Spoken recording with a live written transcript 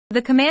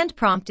The command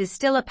prompt is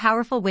still a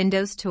powerful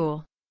Windows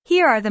tool.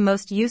 Here are the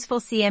most useful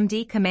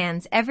CMD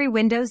commands every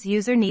Windows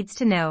user needs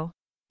to know.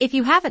 If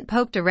you haven't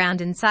poked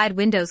around inside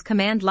Windows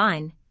command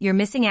line, you're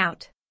missing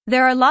out.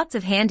 There are lots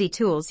of handy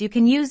tools you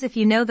can use if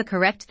you know the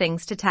correct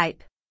things to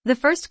type. The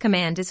first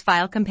command is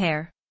file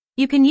compare.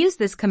 You can use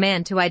this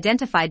command to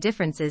identify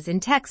differences in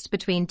text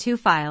between two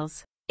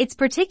files. It's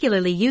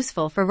particularly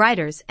useful for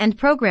writers and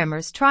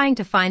programmers trying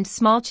to find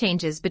small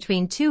changes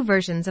between two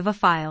versions of a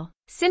file.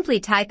 Simply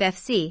type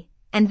fc,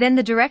 and then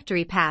the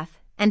directory path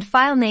and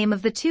file name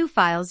of the two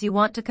files you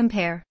want to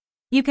compare.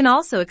 You can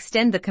also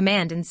extend the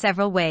command in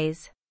several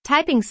ways.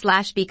 Typing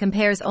 /b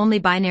compares only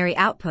binary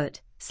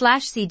output,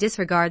 /c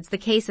disregards the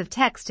case of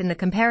text in the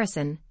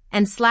comparison,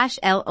 and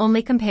 /l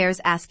only compares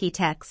ASCII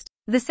text.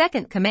 The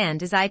second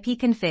command is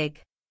IPconfig.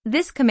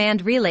 This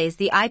command relays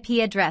the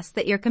IP address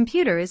that your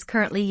computer is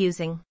currently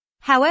using.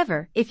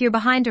 However, if you're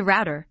behind a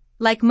router,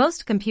 like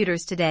most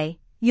computers today,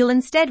 you'll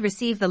instead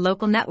receive the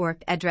local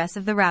network address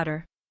of the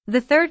router. The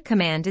third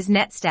command is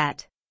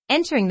Netstat.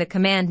 Entering the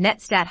command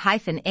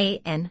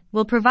netstat-an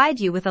will provide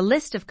you with a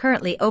list of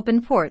currently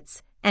open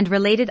ports and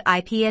related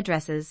IP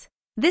addresses.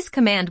 This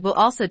command will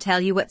also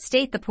tell you what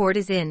state the port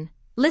is in,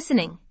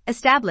 listening,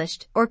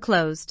 established, or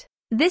closed.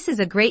 This is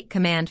a great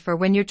command for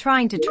when you're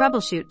trying to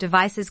troubleshoot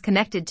devices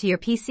connected to your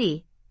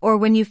PC, or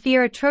when you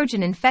fear a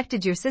Trojan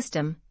infected your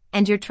system,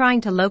 and you're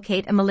trying to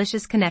locate a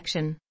malicious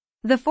connection.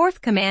 The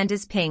fourth command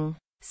is ping.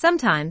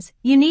 Sometimes,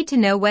 you need to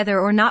know whether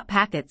or not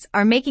packets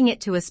are making it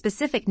to a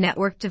specific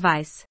network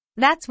device.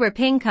 That's where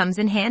ping comes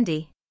in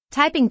handy.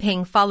 Typing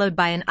ping followed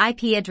by an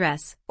IP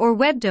address or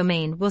web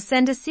domain will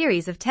send a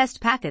series of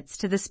test packets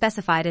to the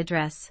specified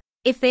address.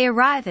 If they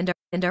arrive and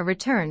are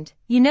returned,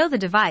 you know the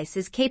device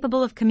is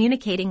capable of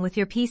communicating with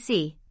your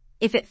PC.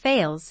 If it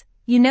fails,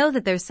 you know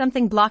that there's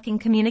something blocking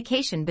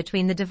communication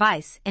between the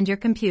device and your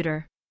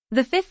computer.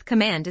 The fifth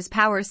command is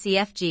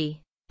Powercfg.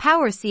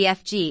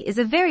 Powercfg is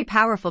a very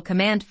powerful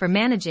command for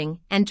managing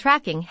and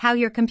tracking how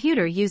your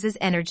computer uses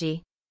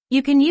energy.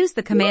 You can use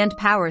the command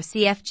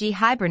Powercfg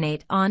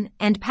hibernate on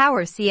and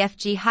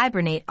Powercfg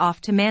hibernate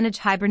off to manage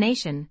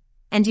hibernation,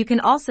 and you can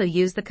also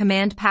use the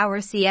command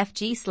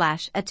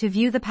Powercfg/a to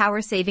view the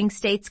power saving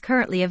states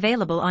currently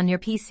available on your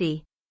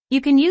PC. You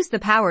can use the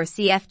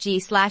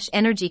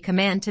Powercfg/energy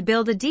command to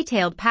build a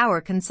detailed power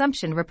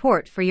consumption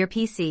report for your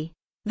PC.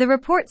 The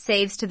report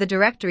saves to the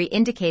directory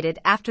indicated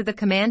after the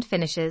command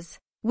finishes.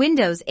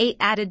 Windows 8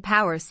 added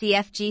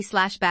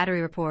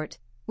Powercfg/battery report,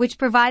 which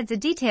provides a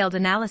detailed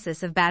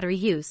analysis of battery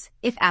use,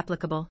 if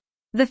applicable.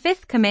 The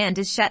fifth command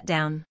is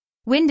shutdown.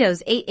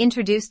 Windows 8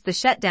 introduced the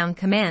shutdown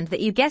command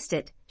that, you guessed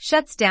it,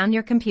 shuts down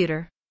your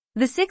computer.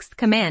 The sixth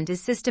command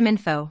is system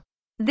info.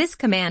 This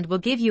command will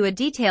give you a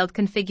detailed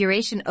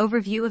configuration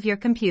overview of your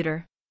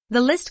computer.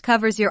 The list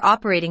covers your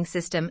operating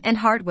system and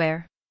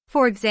hardware.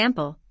 For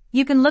example,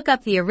 you can look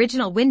up the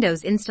original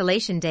Windows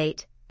installation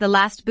date, the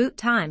last boot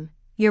time,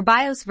 your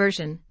BIOS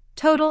version,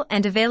 total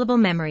and available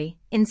memory,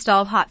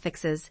 install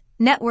hotfixes,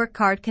 network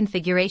card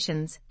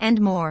configurations,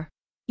 and more.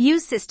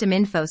 Use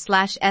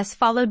systeminfo/s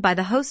followed by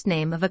the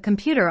hostname of a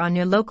computer on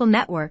your local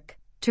network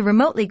to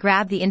remotely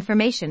grab the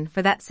information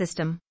for that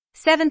system.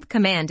 Seventh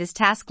command is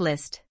task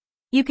list.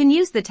 You can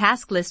use the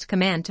task list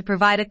command to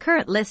provide a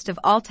current list of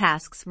all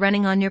tasks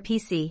running on your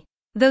PC.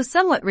 Though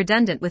somewhat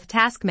redundant with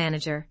Task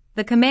Manager,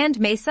 the command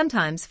may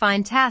sometimes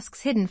find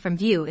tasks hidden from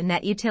view in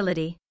that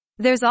utility.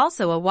 There's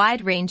also a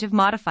wide range of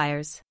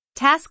modifiers.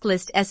 Task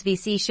list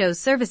SVC shows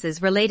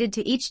services related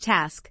to each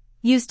task.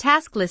 Use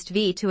task list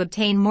V to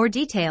obtain more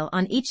detail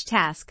on each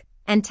task,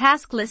 and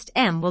task list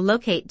M will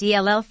locate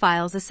DLL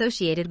files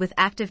associated with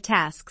active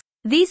tasks.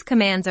 These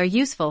commands are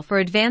useful for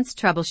advanced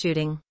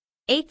troubleshooting.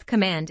 Eighth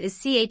command is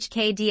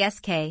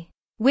chkdsk.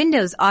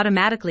 Windows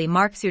automatically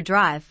marks your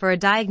drive for a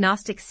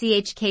diagnostic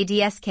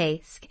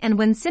chkdsk, and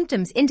when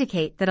symptoms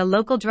indicate that a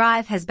local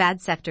drive has bad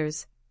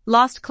sectors,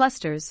 lost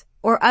clusters,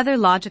 or other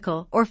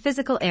logical or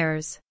physical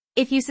errors.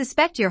 If you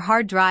suspect your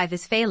hard drive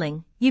is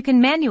failing, you can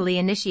manually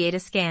initiate a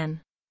scan.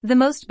 The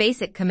most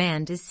basic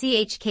command is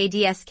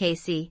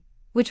chkdsk,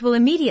 which will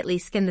immediately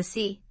scan the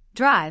C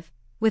drive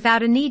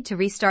without a need to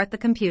restart the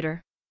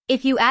computer.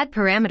 If you add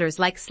parameters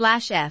like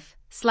 /f/r/x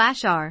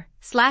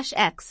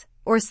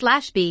or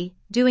 /b,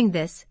 doing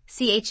this,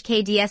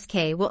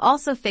 chkdsk will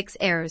also fix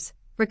errors,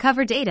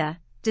 recover data,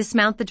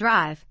 dismount the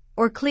drive,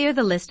 or clear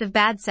the list of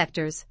bad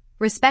sectors,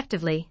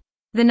 respectively.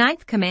 The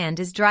ninth command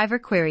is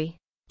driverquery.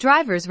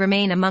 Drivers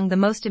remain among the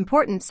most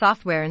important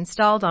software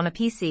installed on a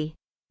PC.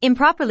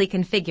 Improperly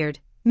configured,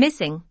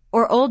 missing,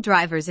 or old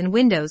drivers in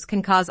Windows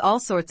can cause all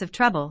sorts of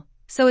trouble,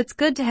 so it's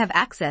good to have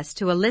access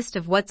to a list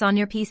of what's on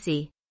your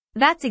PC.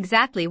 That's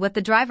exactly what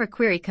the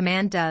driverquery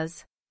command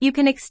does. You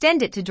can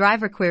extend it to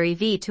driverquery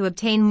V to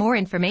obtain more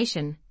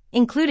information,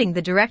 including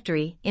the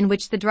directory in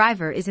which the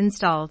driver is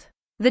installed.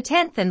 The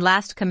 10th and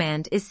last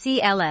command is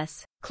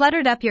cls.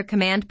 Cluttered up your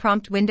command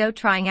prompt window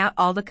trying out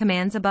all the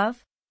commands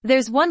above?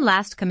 There's one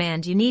last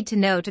command you need to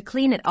know to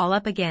clean it all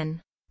up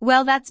again.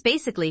 Well, that's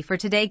basically for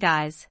today,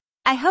 guys.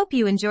 I hope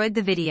you enjoyed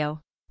the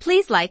video.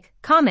 Please like,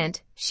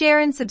 comment, share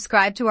and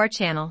subscribe to our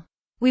channel.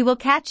 We will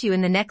catch you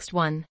in the next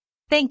one.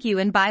 Thank you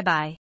and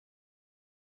bye-bye.